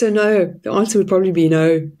 So no, the answer would probably be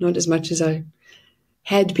no, not as much as I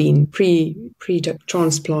had been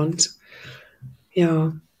pre-transplant.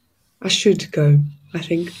 Yeah, I should go, I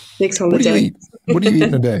think, next holiday. What do you eat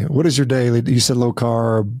in a day? What is your daily? You said low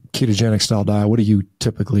carb, ketogenic style diet. What do you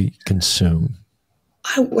typically consume?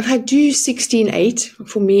 I do 16-8.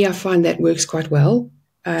 For me, I find that works quite well.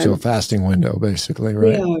 So a fasting window, basically,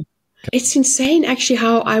 right? Yeah. Okay. It's insane, actually,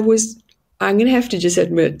 how I'm going to have to just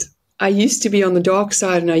admit, I used to be on the dark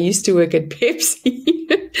side and I used to work at Pepsi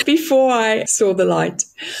before I saw the light.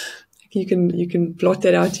 You can blot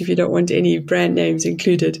that out if you don't want any brand names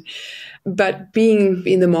included. But being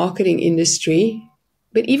in the marketing industry,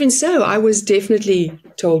 but even so, I was definitely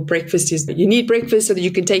told breakfast is, you need breakfast so that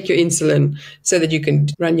you can take your insulin so that you can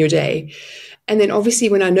run your day. And then obviously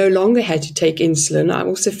when I no longer had to take insulin, I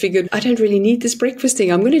also figured I don't really need this breakfast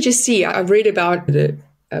thing. I'm going to just see. I've read about the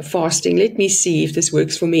fasting. Let me see if this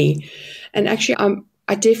works for me. And actually,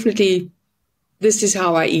 I definitely, this is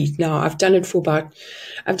how I eat now. I've done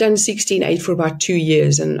 16-8 for about 2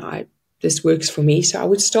 years, and this works for me. So I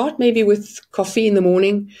would start maybe with coffee in the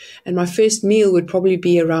morning, and my first meal would probably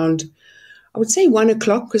be around, I would say 1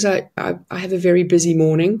 o'clock, because I have a very busy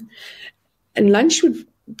morning. And lunch would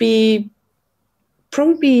be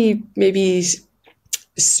probably maybe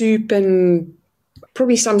soup and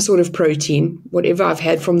probably some sort of protein, whatever I've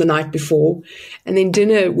had from the night before. And then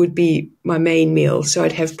dinner would be my main meal. So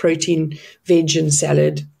I'd have protein, veg and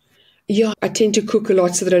salad. Yeah, I tend to cook a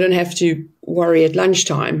lot so that I don't have to worry at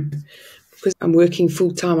lunchtime. Because I'm working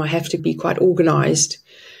full time, I have to be quite organized.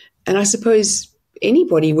 And I suppose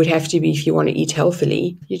anybody would have to be if you want to eat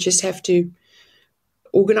healthily. You just have to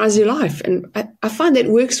organize your life. And I find that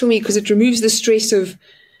works for me because it removes the stress of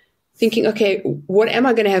thinking, okay, what am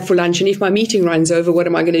I going to have for lunch? And if my meeting runs over, what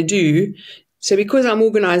am I going to do? So because I'm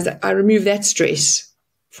organized, I remove that stress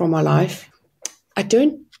from my life. I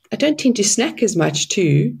don't tend to snack as much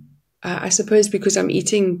too. I suppose because I'm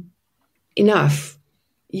eating enough.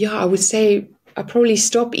 Yeah, I would say I probably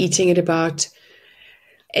stop eating at about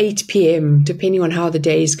 8 p.m., depending on how the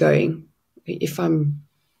day is going. If I'm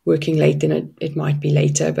working late, then it might be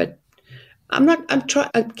later. But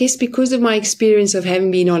I guess because of my experience of having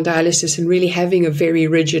been on dialysis and really having a very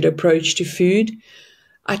rigid approach to food,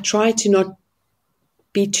 I try to not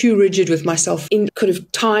be too rigid with myself in kind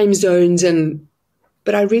of time zones.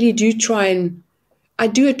 But I really do try, and I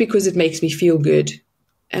do it because it makes me feel good.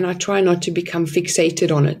 And I try not to become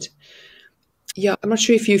fixated on it. Yeah, I'm not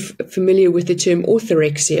sure if you're familiar with the term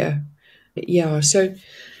orthorexia. Yeah, so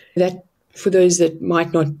that, for those that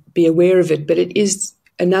might not be aware of it, but it is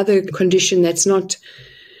another condition it's not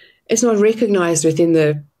recognized within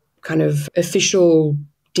the kind of official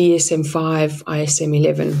DSM-5,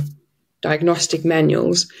 ISM-11 diagnostic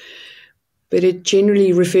manuals, but it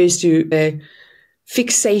generally refers to a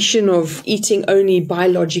fixation of eating only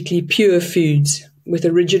biologically pure foods with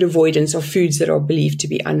a rigid avoidance of foods that are believed to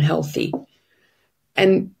be unhealthy.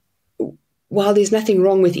 And while there's nothing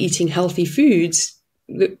wrong with eating healthy foods,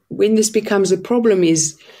 when this becomes a problem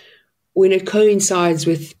is when it coincides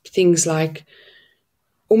with things like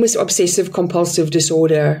almost obsessive compulsive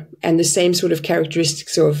disorder and the same sort of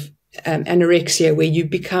characteristics of anorexia, where you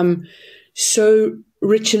become so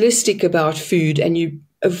ritualistic about food and you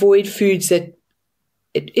avoid foods that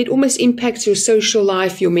it almost impacts your social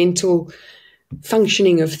life, your mental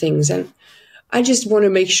functioning of things. And I just want to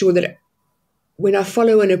make sure that when I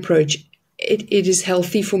follow an approach, it is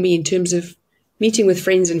healthy for me in terms of meeting with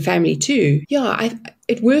friends and family too. Yeah,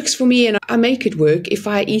 it works for me and I make it work. If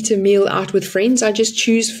I eat a meal out with friends, I just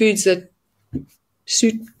choose foods that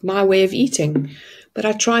suit my way of eating. But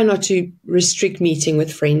I try not to restrict meeting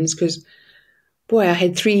with friends because, boy, I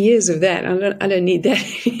had 3 years of that. I don't need that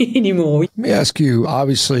anymore. Let me ask you,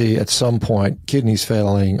 obviously, at some point, kidneys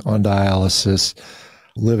failing, on dialysis,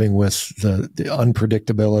 living with the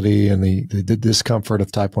unpredictability and the discomfort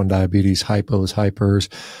of type 1 diabetes, hypos,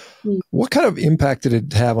 hypers. What kind of impact did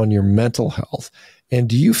it have on your mental health? And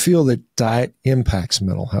do you feel that diet impacts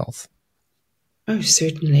mental health? Oh,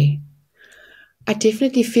 certainly. I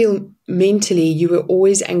definitely feel mentally you were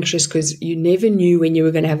always anxious because you never knew when you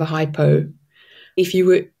were going to have a hypo. If you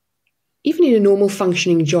were even in a normal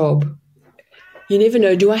functioning job, you never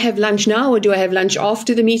know, do I have lunch now or do I have lunch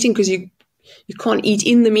after the meeting? Because you can't eat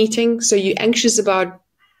in the meeting. So you're anxious about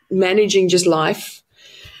managing just life.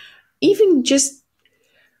 Even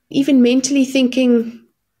mentally thinking,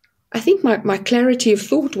 I think my clarity of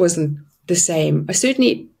thought wasn't the same. I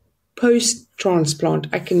certainly, post-transplant,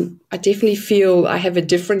 I definitely feel I have a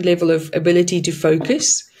different level of ability to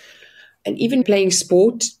focus. And even playing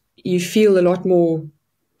sport, you feel a lot more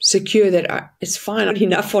secure that it's fine, I'm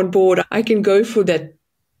enough on board. I can go for that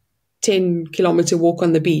 10-kilometer walk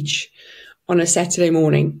on the beach on a Saturday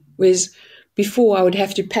morning. Whereas before I would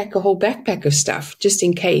have to pack a whole backpack of stuff just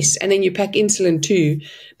in case. And then you pack insulin too.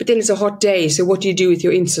 But then it's a hot day. So what do you do with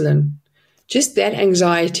your insulin? Just that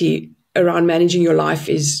anxiety around managing your life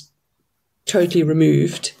is totally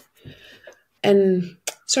removed. And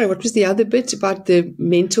sorry, what was the other bit about the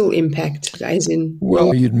mental impact? As in,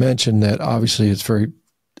 well, you'd mentioned that obviously it's very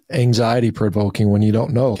anxiety provoking when you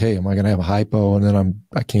don't know, hey, am I going to have a hypo and then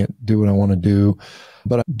I can't do what I want to do?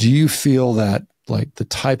 But do you feel that like the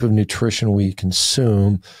type of nutrition we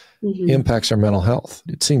consume impacts our mental health?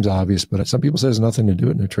 It seems obvious, but some people say it has nothing to do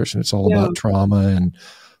with nutrition. It's all about trauma and,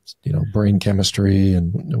 brain chemistry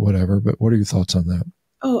and whatever. But what are your thoughts on that?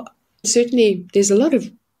 Oh, certainly there's a lot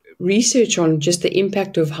of research on just the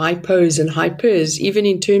impact of hypos and hypers, even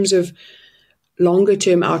in terms of longer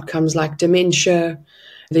term outcomes like dementia,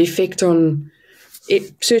 the effect on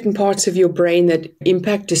certain parts of your brain that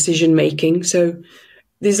impact decision making. So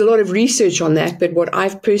there's a lot of research on that, but what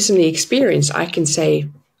I've personally experienced, I can say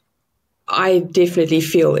I definitely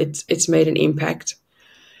feel it's made an impact.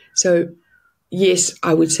 So yes,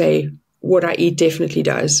 I would say what I eat definitely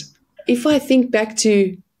does. If I think back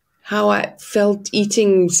to how I felt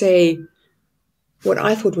eating, say, what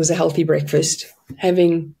I thought was a healthy breakfast,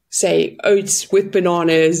 having, say, oats with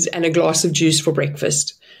bananas and a glass of juice for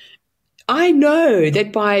breakfast, I know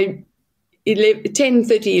that by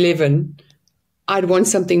 10:30, 11, I'd want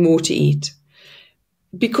something more to eat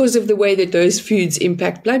because of the way that those foods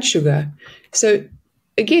impact blood sugar. So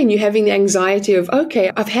again, you're having the anxiety of,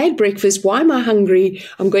 okay, I've had breakfast. Why am I hungry?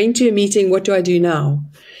 I'm going to a meeting. What do I do now?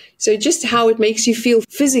 So just how it makes you feel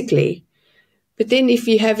physically. But then if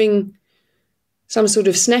you're having some sort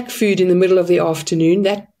of snack food in the middle of the afternoon,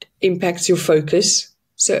 that impacts your focus.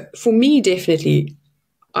 So for me, definitely,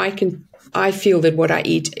 I feel that what I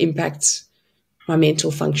eat impacts my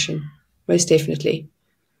mental function, most definitely.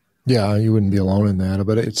 Yeah, you wouldn't be alone in that,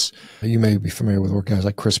 but you may be familiar with work guys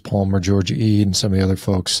like Chris Palmer, Georgia E., and some of the other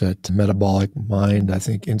folks at Metabolic Mind, I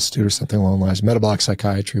think, Institute or something along the lines, Metabolic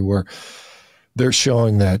Psychiatry, where they're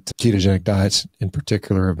showing that ketogenic diets in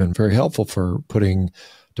particular have been very helpful for putting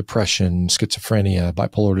depression, schizophrenia,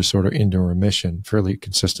 bipolar disorder into remission fairly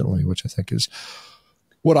consistently, which I think is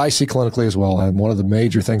what I see clinically as well. And one of the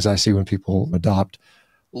major things I see when people adopt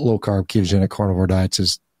low-carb ketogenic carnivore diets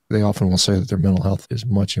is they often will say that their mental health is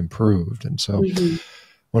much improved. And so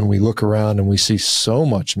when we look around and we see so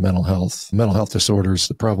much mental health disorders,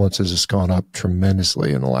 the prevalence has just gone up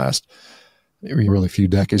tremendously in the last really few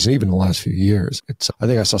decades, and even the last few years. I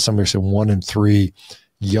think I saw somebody say 1 in 3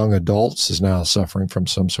 young adults is now suffering from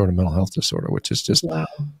some sort of mental health disorder, which is just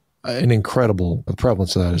an incredible, the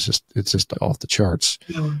prevalence of that is it's just off the charts.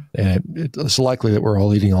 And it's likely that we're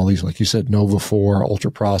all eating all these, like you said, Nova-4,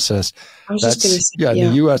 ultra processed. I was just going to say,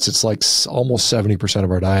 in the US, it's like almost 70%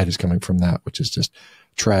 of our diet is coming from that, which is just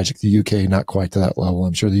tragic. The UK, not quite to that level.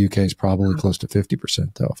 I'm sure the UK is probably close to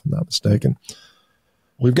 50% though, if I'm not mistaken.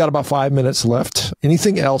 We've got about 5 minutes left.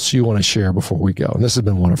 Anything else you want to share before we go? And this has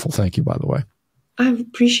been wonderful. Thank you, by the way. I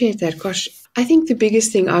appreciate that. Gosh, I think the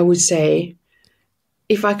biggest thing I would say,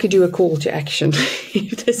 if I could do a call to action,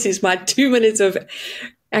 this is my 2 minutes of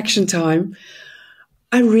action time,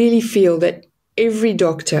 I really feel that every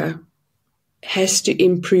doctor has to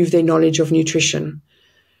improve their knowledge of nutrition.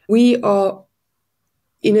 We are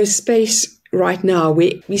in a space right now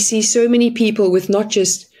where we see so many people with not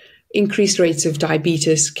just increased rates of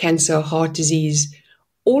diabetes, cancer, heart disease,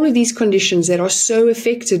 all of these conditions that are so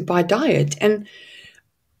affected by diet. And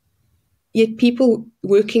yet people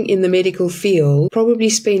working in the medical field probably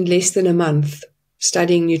spend less than a month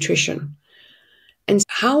studying nutrition. And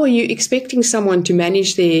how are you expecting someone to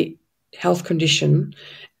manage their health condition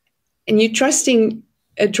and you're trusting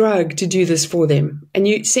a drug to do this for them? And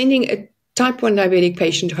you're sending a type 1 diabetic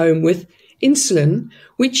patient home with insulin,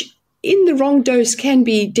 which in the wrong dose can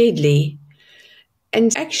be deadly.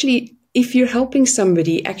 And actually, if you're helping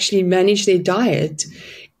somebody actually manage their diet,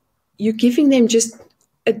 you're giving them just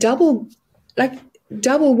a double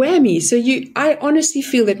whammy. So I honestly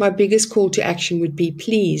feel that my biggest call to action would be,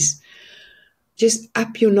 please just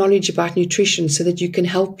up your knowledge about nutrition so that you can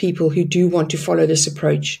help people who do want to follow this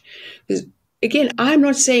approach. Because again, I'm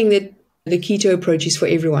not saying that the keto approach is for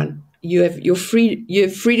everyone. You have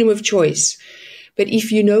freedom of choice. But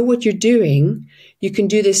if you know what you're doing, you can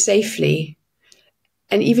do this safely.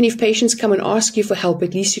 And even if patients come and ask you for help,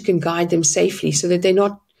 at least you can guide them safely so that they're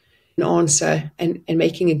not an answer and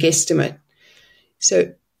making a guesstimate.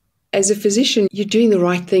 So as a physician, you're doing the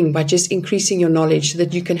right thing by just increasing your knowledge so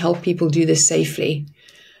that you can help people do this safely.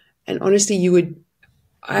 And honestly,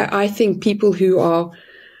 I think people who are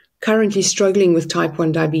currently struggling with type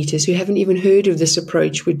 1 diabetes, who haven't even heard of this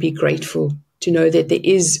approach, would be grateful to know that there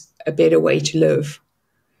is a better way to live.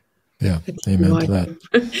 Yeah, amen to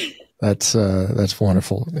that. That's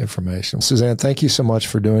wonderful information. Suzanne, thank you so much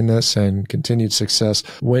for doing this and continued success.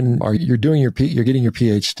 When you're getting your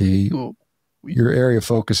PhD, your area of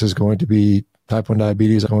focus is going to be type 1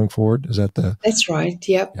 diabetes going forward? Is that That's right,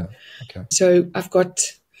 yep. Yeah, okay. So I've got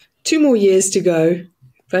 2 more years to go.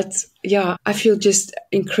 But yeah, I feel just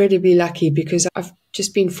incredibly lucky because I've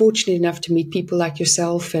just been fortunate enough to meet people like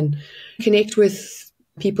yourself and connect with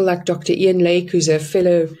people like Dr. Ian Lake, who's a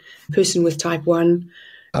fellow person with type 1.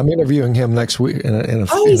 I'm interviewing him next week in a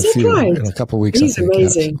couple of weeks. He's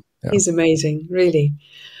amazing. Yeah. He's amazing, really.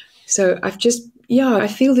 So I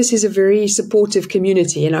feel this is a very supportive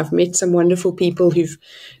community, and I've met some wonderful people who've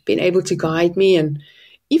been able to guide me, and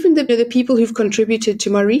even the people who've contributed to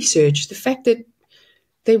my research. The fact that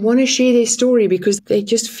they want to share their story because they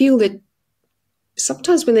just feel that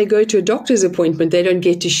sometimes when they go to a doctor's appointment, they don't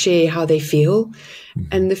get to share how they feel. Mm-hmm.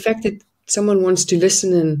 And the fact that someone wants to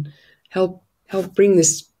listen and help bring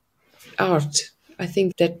this out, I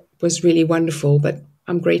think that was really wonderful. But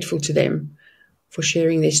I'm grateful to them for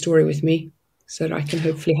sharing their story with me so that I can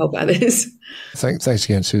hopefully help others. Thanks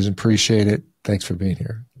again, Susan. Appreciate it. Thanks for being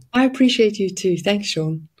here. I appreciate you too. Thanks,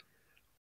 Shawn.